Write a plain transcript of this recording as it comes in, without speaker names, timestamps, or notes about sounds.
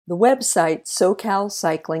The website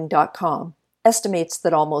SoCalCycling.com estimates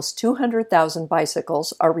that almost 200,000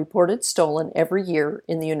 bicycles are reported stolen every year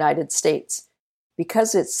in the United States.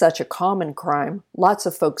 Because it's such a common crime, lots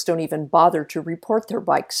of folks don't even bother to report their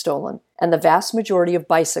bikes stolen, and the vast majority of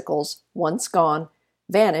bicycles, once gone,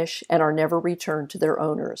 vanish and are never returned to their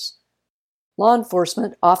owners. Law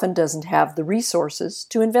enforcement often doesn't have the resources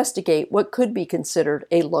to investigate what could be considered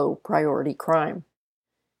a low-priority crime.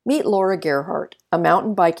 Meet Laura Gerhardt, a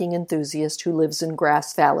mountain biking enthusiast who lives in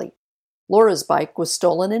Grass Valley. Laura's bike was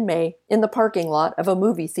stolen in May in the parking lot of a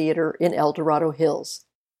movie theater in El Dorado Hills.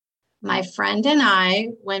 My friend and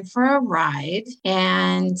I went for a ride,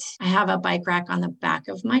 and I have a bike rack on the back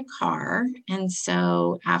of my car. And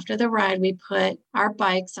so after the ride, we put our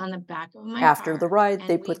bikes on the back of my car. After the ride,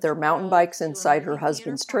 they put their mountain bikes inside her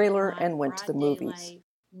husband's trailer and went to the movies.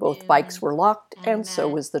 Both bikes were locked, and so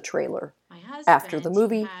was the trailer. After the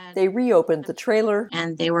movie, they reopened the trailer,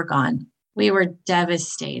 and they were gone. We were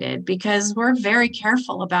devastated because we're very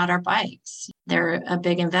careful about our bikes. They're a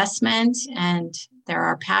big investment and they're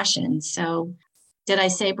our passion. So did I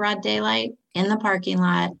say broad daylight? In the parking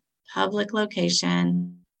lot, public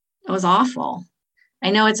location. It was awful.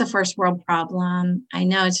 I know it's a first world problem. I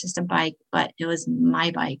know it's just a bike, but it was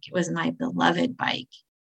my bike. It was my beloved bike.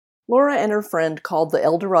 Laura and her friend called the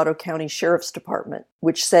El Dorado County Sheriff's Department,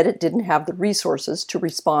 which said it didn't have the resources to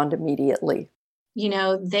respond immediately. You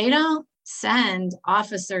know, they don't send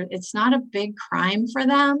officers. It's not a big crime for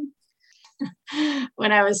them.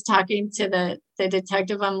 When I was talking to the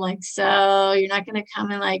detective, I'm like, so you're not going to come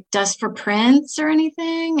and like dust for prints or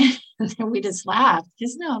anything? And then we just laughed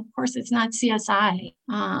because no, of course it's not CSI.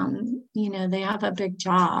 They have a big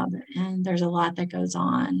job and there's a lot that goes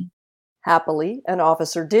on. Happily, an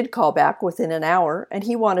officer did call back within an hour, and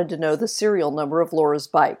he wanted to know the serial number of Laura's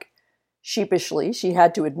bike. Sheepishly, she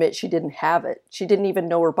had to admit she didn't have it. She didn't even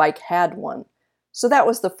know her bike had one. So that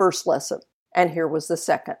was the first lesson, and here was the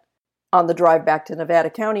second. On the drive back to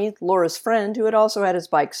Nevada County, Laura's friend, who had also had his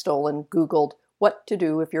bike stolen, Googled what to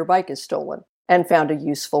do if your bike is stolen, and found a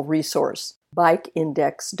useful resource,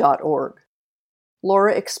 bikeindex.org.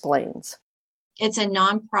 Laura explains. It's a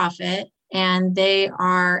nonprofit, and they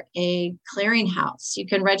are a clearinghouse. You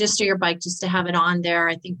can register your bike just to have it on there.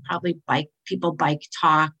 I think probably people bike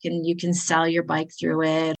talk, and you can sell your bike through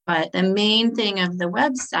it. But the main thing of the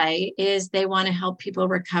website is they want to help people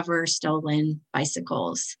recover stolen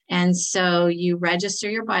bicycles. And so you register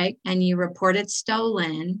your bike and you report it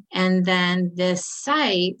stolen. And then this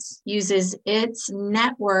site uses its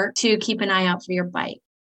network to keep an eye out for your bike.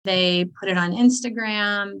 They put it on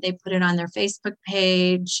Instagram. They put it on their Facebook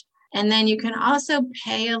page. And then you can also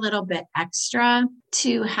pay a little bit extra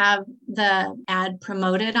to have the ad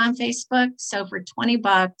promoted on Facebook. So for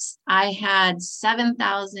 $20, I had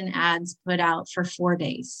 7,000 ads put out for 4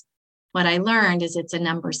 days. What I learned is it's a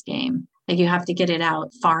numbers game. Like you have to get it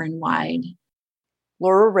out far and wide.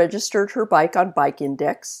 Laura registered her bike on Bike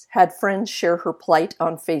Index, had friends share her plight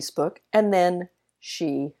on Facebook, and then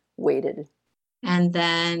she waited. And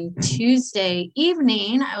then Tuesday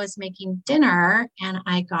evening, I was making dinner and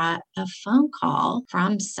I got a phone call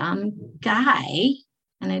from some guy.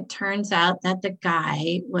 And it turns out that the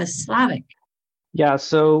guy was Slavic. Yeah,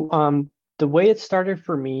 so the way it started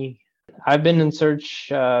for me, I've been in search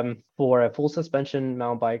for a full suspension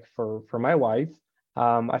mountain bike for my wife.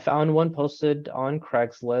 I found one posted on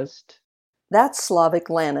Craigslist. That's Slavic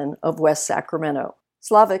Lannon of West Sacramento.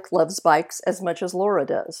 Slavic loves bikes as much as Laura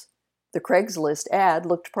does. The Craigslist ad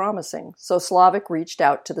looked promising, so Slavic reached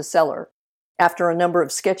out to the seller. After a number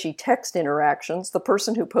of sketchy text interactions, the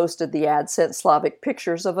person who posted the ad sent Slavic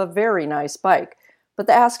pictures of a very nice bike, but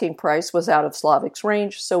the asking price was out of Slavic's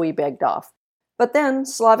range, so he begged off. But then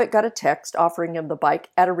Slavic got a text offering him the bike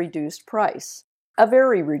at a reduced price. A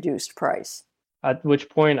very reduced price. At which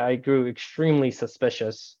point I grew extremely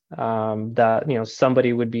suspicious that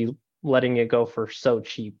somebody would be letting it go for so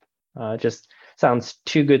cheap. Just sounds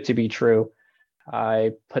too good to be true.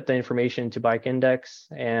 I put the information into Bike Index,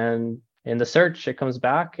 and in the search, it comes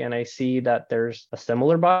back, and I see that there's a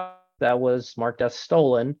similar bike that was marked as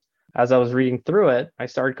stolen. As I was reading through it, I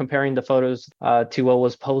started comparing the photos to what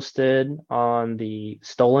was posted on the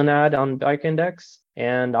stolen ad on Bike Index,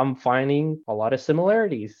 and I'm finding a lot of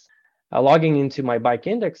similarities. Logging into my Bike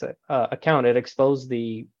Index account, it exposed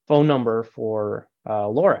the phone number for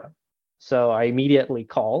Laura. So I immediately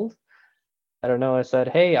called. I said,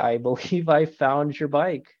 hey, I believe I found your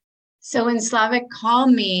bike. So when Slavic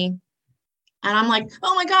called me, and I'm like,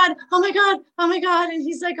 oh my God, oh my God, oh my God. And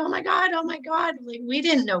he's like, oh my God, oh my God. Like, we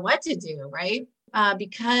didn't know what to do, right?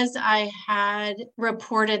 Because I had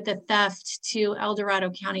reported the theft to El Dorado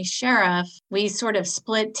County Sheriff, we sort of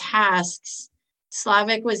split tasks.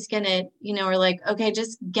 Slavic was going to, we're like, okay,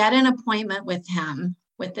 just get an appointment with him,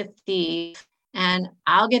 with the thief, and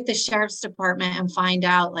I'll get the sheriff's department and find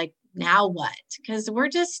out, like, now what? Because we're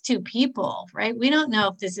just two people, right? We don't know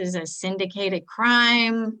if this is a syndicated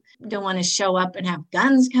crime. We don't want to show up and have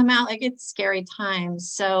guns come out. Like, it's scary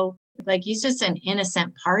times. So, like, he's just an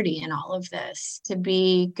innocent party in all of this to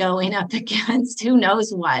be going up against who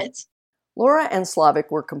knows what. Laura and Slavic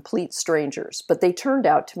were complete strangers, but they turned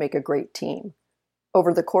out to make a great team.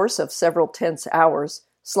 Over the course of several tense hours,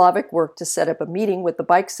 Slavic worked to set up a meeting with the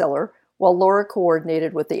bike seller, while Laura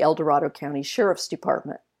coordinated with the El Dorado County Sheriff's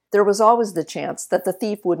Department. There was always the chance that the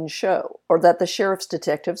thief wouldn't show, or that the sheriff's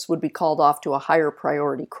detectives would be called off to a higher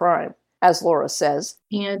priority crime. As Laura says,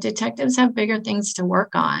 detectives have bigger things to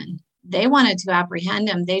work on. They wanted to apprehend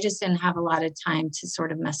him. They just didn't have a lot of time to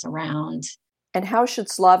sort of mess around. And how should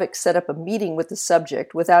Slavic set up a meeting with the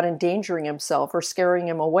subject without endangering himself or scaring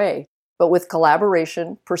him away? But with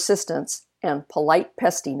collaboration, persistence, and polite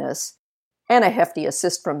pestiness, and a hefty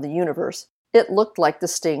assist from the universe, it looked like the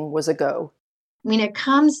sting was a go. It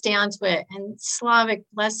comes down to it. And Slavic,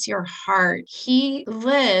 bless your heart, he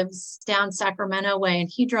lives down Sacramento way, and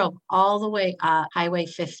he drove all the way up Highway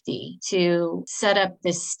 50 to set up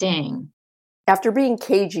this sting. After being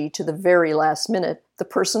cagey to the very last minute, the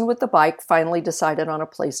person with the bike finally decided on a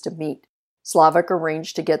place to meet. Slavic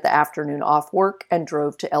arranged to get the afternoon off work and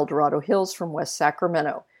drove to El Dorado Hills from West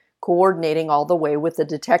Sacramento, coordinating all the way with the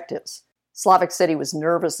detectives. Slavic said he was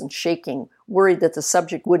nervous and shaking, worried that the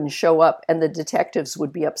subject wouldn't show up and the detectives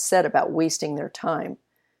would be upset about wasting their time.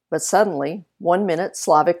 But suddenly, one minute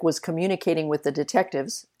Slavic was communicating with the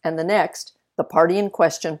detectives, and the next, the party in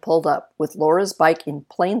question pulled up with Laura's bike in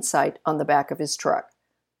plain sight on the back of his truck.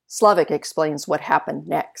 Slavic explains what happened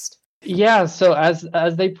next. Yeah, so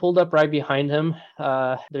as they pulled up right behind him,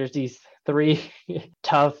 there's these three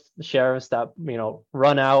tough sheriffs that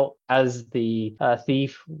run out. As the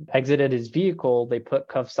thief exited his vehicle, they put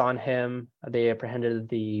cuffs on him. They apprehended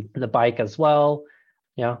the bike as well.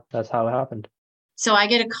 Yeah, that's how it happened. So I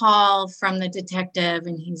get a call from the detective,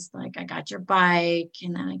 and he's like, I got your bike.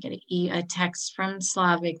 And then I get a text from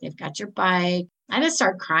Slavic, they've got your bike. I just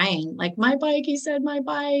start crying, like, my bike, he said, my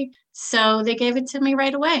bike. So they gave it to me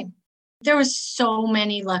right away. There was so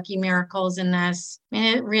many lucky miracles in this.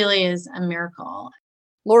 It really is a miracle.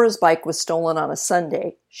 Laura's bike was stolen on a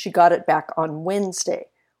Sunday. She got it back on Wednesday.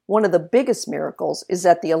 One of the biggest miracles is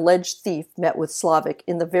that the alleged thief met with Slavic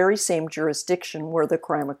in the very same jurisdiction where the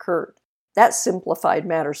crime occurred. That simplified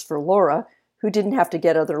matters for Laura, who didn't have to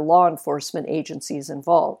get other law enforcement agencies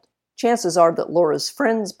involved. Chances are that Laura's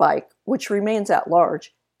friend's bike, which remains at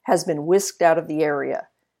large, has been whisked out of the area.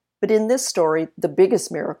 But in this story, the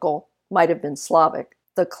biggest miracle might have been Slavic,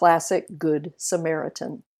 the classic Good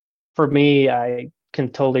Samaritan. For me, I can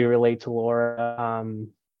totally relate to Laura.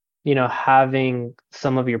 Having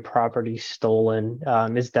some of your property stolen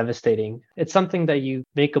is devastating. It's something that you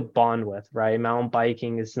make a bond with, right? Mountain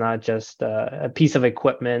biking is not just a piece of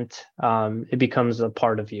equipment. It becomes a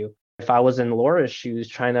part of you. If I was in Laura's shoes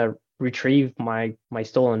trying to retrieve my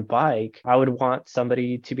stolen bike, I would want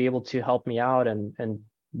somebody to be able to help me out and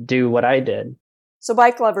do what I did. So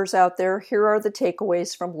bike lovers out there, here are the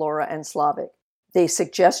takeaways from Laura and Slavic. They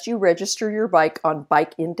suggest you register your bike on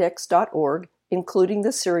bikeindex.org, including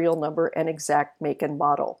the serial number and exact make and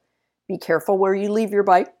model. Be careful where you leave your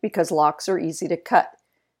bike because locks are easy to cut.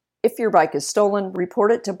 If your bike is stolen,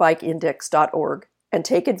 report it to bikeindex.org and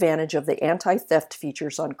take advantage of the anti-theft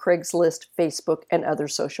features on Craigslist, Facebook, and other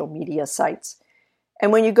social media sites.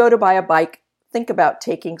 And when you go to buy a bike, think about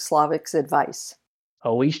taking Slavic's advice.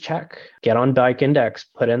 Always check. Get on Bike Index,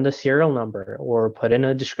 put in the serial number, or put in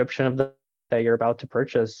a description of that you're about to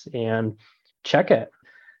purchase and check it.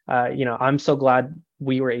 I'm so glad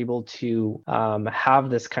we were able to have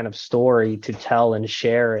this kind of story to tell and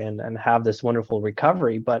share and have this wonderful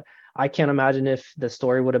recovery. But I can't imagine if the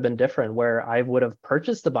story would have been different, where I would have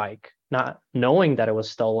purchased the bike, not knowing that it was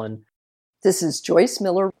stolen. This is Joyce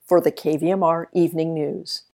Miller for the KVMR Evening News.